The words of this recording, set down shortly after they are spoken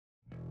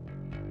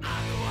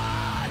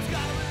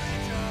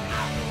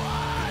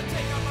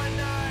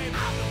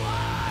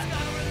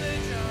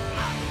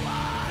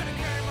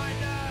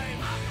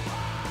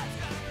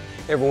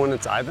Hey everyone,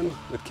 it's Ivan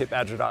with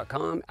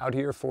kitbadger.com, out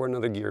here for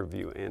another gear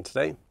review, and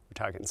today we're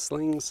talking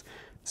slings.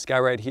 This guy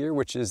right here,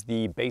 which is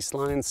the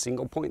Baseline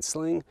Single Point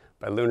Sling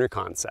by Lunar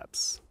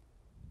Concepts.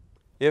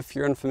 If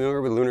you're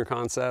unfamiliar with Lunar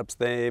Concepts,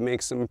 they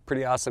make some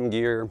pretty awesome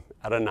gear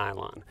out of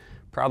nylon.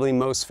 Probably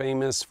most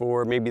famous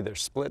for maybe their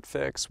split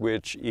fix,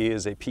 which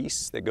is a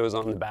piece that goes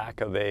on the back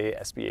of a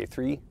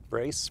SBA3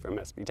 brace from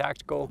SB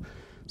Tactical,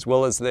 as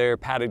well as their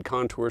padded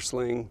contour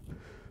sling,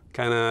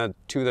 kind of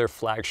two of their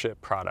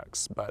flagship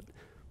products. But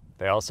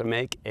they also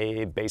make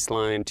a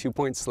Baseline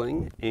 2-point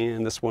sling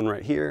and this one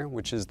right here,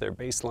 which is their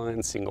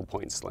Baseline Single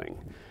Point Sling.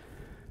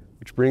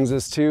 Which brings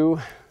us to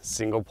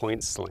single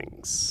point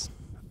slings.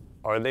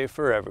 Are they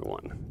for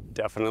everyone?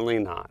 Definitely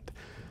not.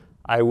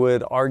 I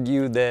would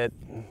argue that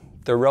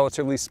they're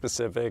relatively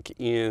specific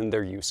in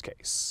their use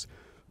case.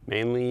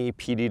 Mainly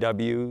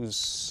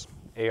PDWs,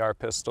 AR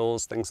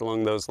pistols, things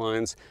along those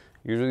lines,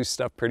 usually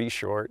stuff pretty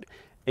short.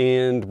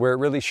 And where it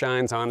really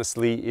shines,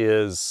 honestly,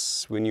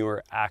 is when you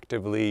are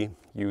actively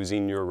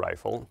using your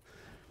rifle,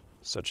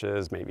 such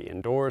as maybe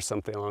indoors,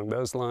 something along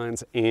those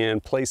lines,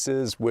 and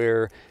places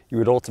where you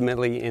would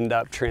ultimately end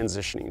up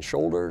transitioning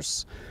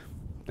shoulders,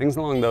 things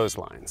along those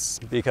lines.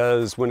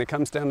 Because when it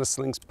comes down to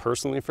slings,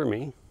 personally for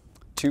me,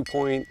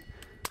 2-point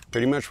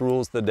pretty much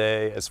rules the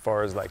day as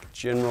far as like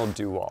general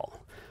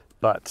do-all.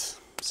 But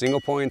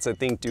single points, I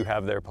think, do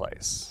have their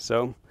place.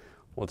 So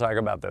we'll talk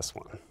about this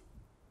one.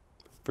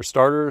 For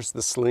starters,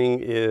 the sling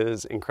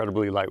is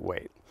incredibly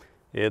lightweight.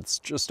 It's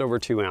just over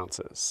 2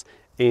 ounces,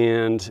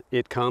 and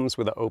it comes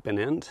with an open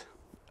end,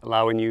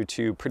 allowing you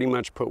to pretty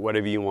much put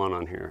whatever you want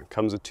on here. It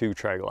comes with 2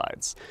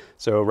 triglides.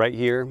 So right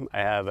here, I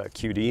have a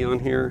QD on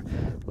here,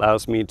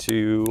 allows me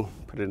to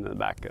put it in the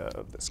back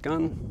of this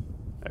gun.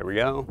 There we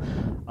go.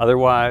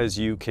 Otherwise,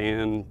 you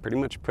can pretty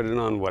much put it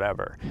on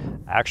whatever.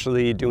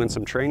 Actually, doing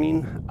some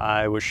training,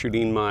 I was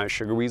shooting my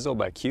Sugar Weasel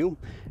by Q,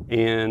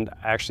 and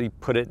I actually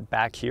put it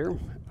back here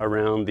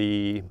around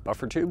the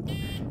buffer tube,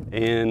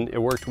 and it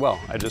worked well.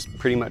 I just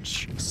pretty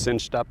much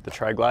cinched up the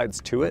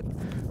triglides to it,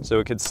 so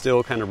it could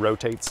still kind of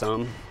rotate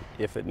some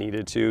if it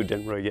needed to,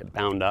 didn't really get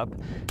bound up.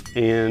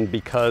 And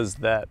because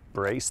that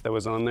brace that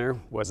was on there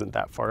wasn't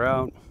that far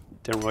out,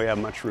 didn't really have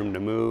much room to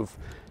move,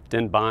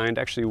 didn't bind,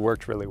 actually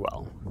worked really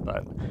well.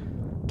 But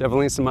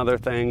definitely some other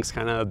things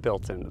kind of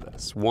built into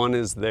this. One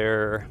is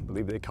their, I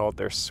believe they call it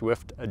their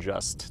Swift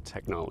Adjust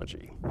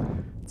technology.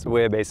 It's a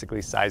way of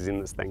basically sizing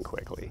this thing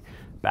quickly.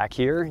 Back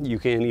here, you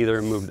can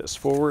either move this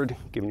forward,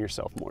 giving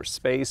yourself more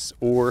space,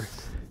 or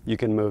you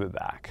can move it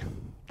back.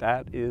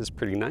 That is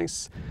pretty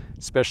nice,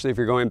 especially if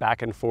you're going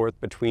back and forth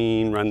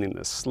between running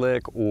this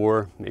slick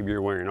or maybe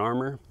you're wearing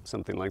armor,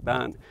 something like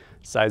that.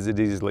 Size it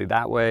easily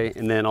that way.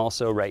 And then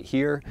also right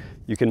here,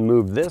 you can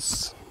move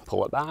this,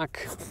 pull it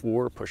back,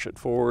 or push it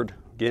forward.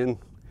 Again,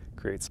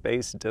 create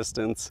space,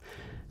 distance.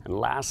 And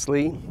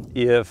lastly,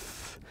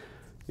 if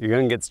your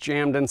gun gets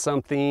jammed in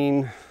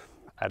something,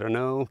 I don't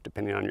know,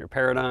 depending on your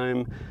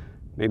paradigm,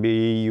 maybe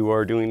you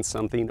are doing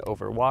something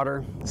over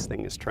water, this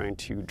thing is trying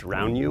to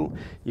drown you,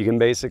 you can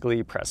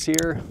basically press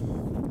here,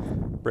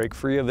 break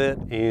free of it,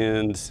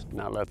 and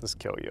not let this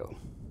kill you.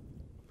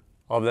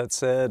 All of that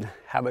said,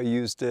 have I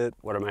used it?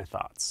 What are my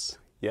thoughts?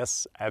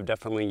 Yes, I've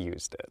definitely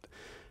used it.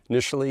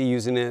 Initially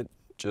using it,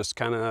 just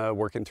kind of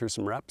working through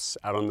some reps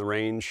out on the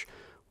range,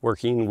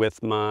 working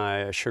with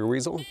my Sugar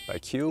Weasel by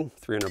Q,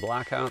 300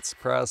 blackout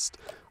suppressed,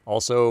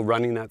 also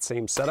running that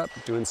same setup,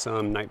 doing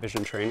some night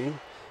vision training.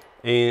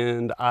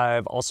 And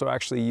I've also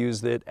actually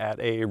used it at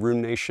a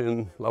Rune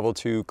Nation level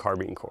 2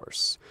 carbine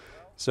course.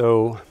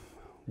 So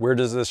where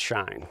does this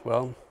shine?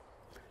 Well,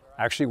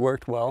 actually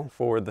worked well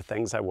for the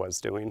things I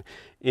was doing,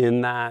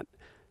 in that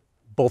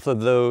both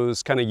of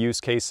those kind of use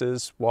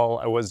cases while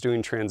I was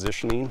doing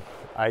transitioning,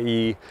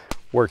 i.e.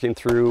 working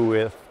through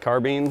with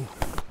carbine,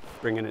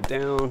 bringing it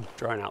down,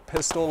 drawing out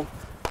pistol,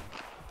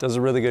 does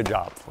a really good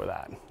job for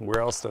that.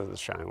 Where else does it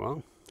shine?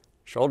 Well,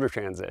 shoulder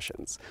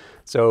transitions.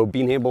 So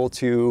being able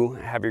to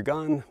have your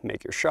gun,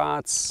 make your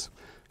shots,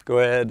 go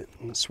ahead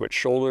and switch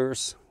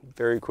shoulders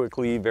very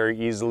quickly, very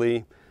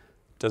easily,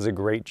 does a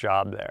great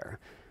job there.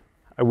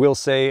 I will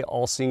say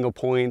all single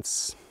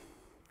points,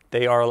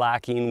 they are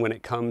lacking when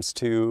it comes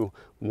to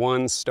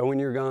 1, stowing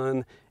your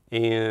gun,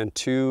 and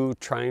 2,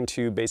 trying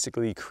to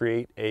basically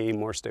create a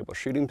more stable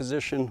shooting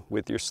position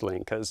with your sling,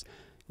 because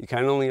you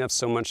kind of only have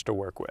so much to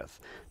work with.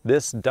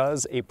 This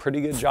does a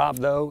pretty good job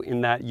though,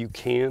 in that you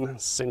can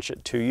cinch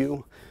it to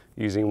you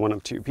using one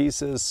of 2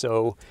 pieces.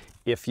 So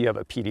if you have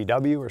a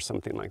PDW or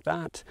something like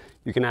that,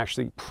 you can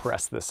actually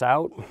press this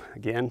out,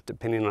 again,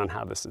 depending on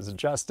how this is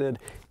adjusted,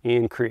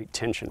 and create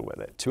tension with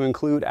it. To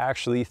include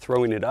actually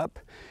throwing it up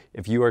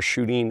if you are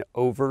shooting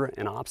over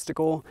an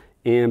obstacle,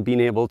 and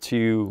being able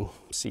to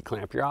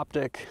C-clamp your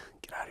optic,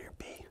 get out of your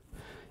B,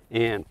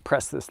 and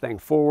press this thing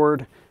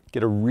forward,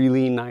 get a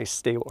really nice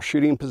stable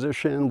shooting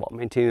position while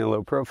maintaining a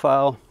low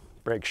profile,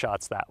 break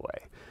shots that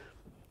way.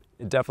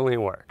 It definitely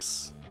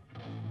works.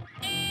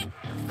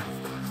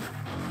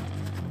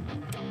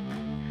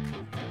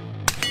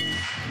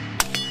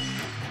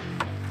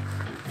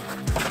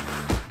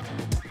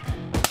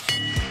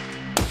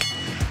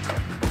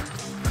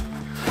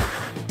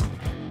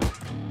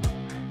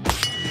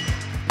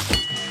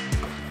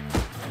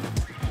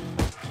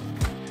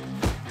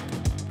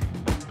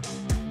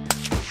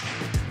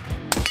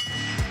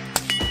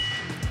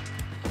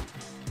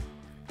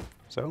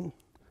 So,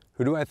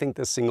 who do I think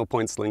this single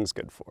point sling's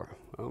good for?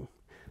 Well,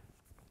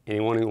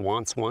 anyone who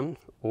wants one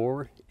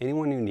or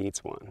anyone who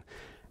needs one.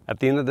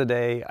 At the end of the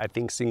day, I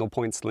think single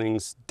point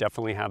slings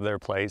definitely have their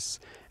place,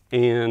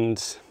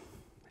 and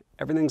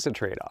everything's a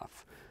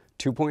trade-off.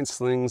 2-point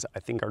slings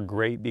I think are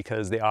great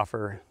because they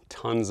offer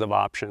tons of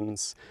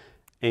options.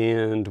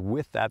 And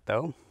with that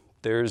though,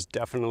 there's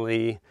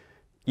definitely,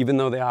 even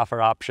though they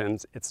offer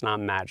options, it's not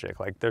magic.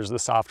 Like there's the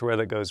software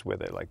that goes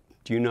with it. Like,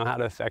 do you know how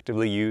to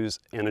effectively use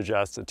and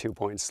adjust a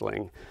 2-point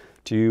sling?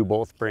 Do you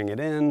both bring it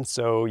in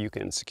so you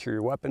can secure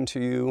your weapon to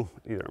you,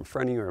 either in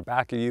front of you or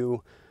back of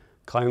you,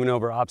 climbing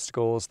over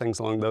obstacles, things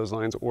along those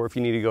lines, or if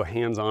you need to go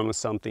hands-on with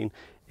something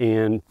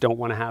and don't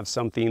want to have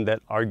something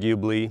that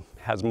arguably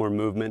has more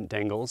movement,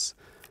 dangles.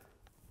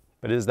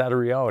 But is that a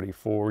reality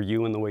for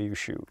you and the way you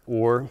shoot?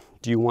 Or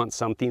do you want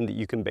something that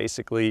you can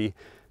basically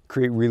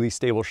create really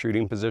stable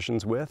shooting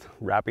positions with,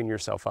 wrapping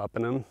yourself up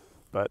in them?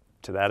 But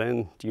to that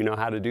end, do you know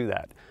how to do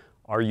that?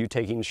 Are you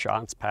taking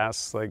shots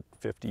past like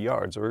 50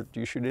 yards, or do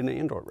you shoot in an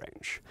indoor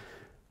range?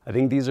 I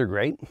think these are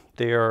great.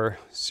 They are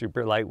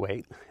super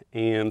lightweight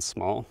and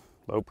small,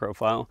 low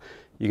profile.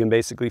 You can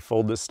basically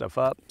fold this stuff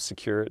up,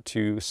 secure it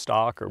to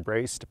stock or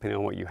brace, depending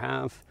on what you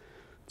have.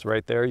 It's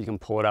right there. You can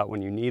pull it out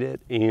when you need it.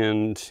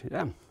 And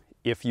yeah,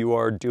 if you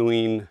are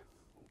doing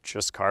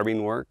just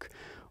carbine work,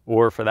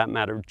 or for that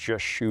matter,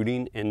 just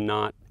shooting and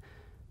not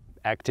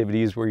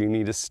activities where you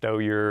need to stow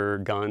your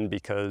gun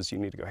because you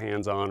need to go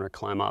hands-on or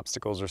climb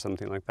obstacles or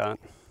something like that,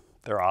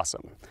 they're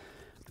awesome.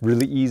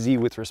 Really easy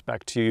with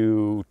respect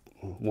to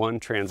one,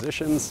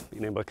 transitions,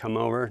 being able to come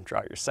over,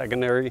 draw your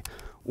secondary,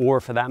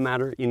 or for that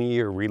matter, any of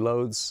your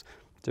reloads.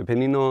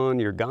 Depending on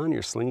your gun,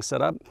 your sling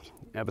setup,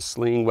 you have a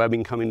sling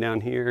webbing coming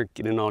down here,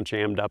 getting all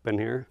jammed up in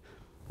here.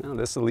 Now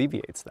this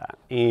alleviates that.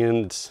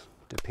 And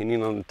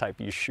depending on the type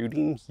of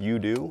shooting you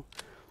do,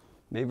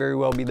 may very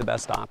well be the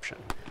best option.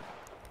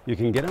 You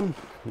can get them,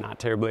 not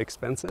terribly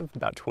expensive,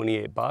 about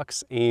 28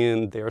 bucks,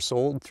 and they're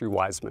sold through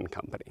Wiseman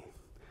Company.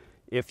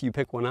 If you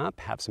pick one up,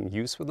 have some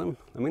use with them,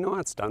 let me know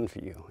how it's done for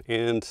you.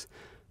 And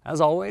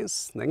as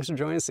always, thanks for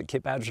joining us at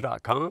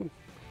kitbadger.com.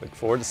 Look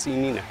forward to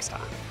seeing you next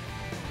time.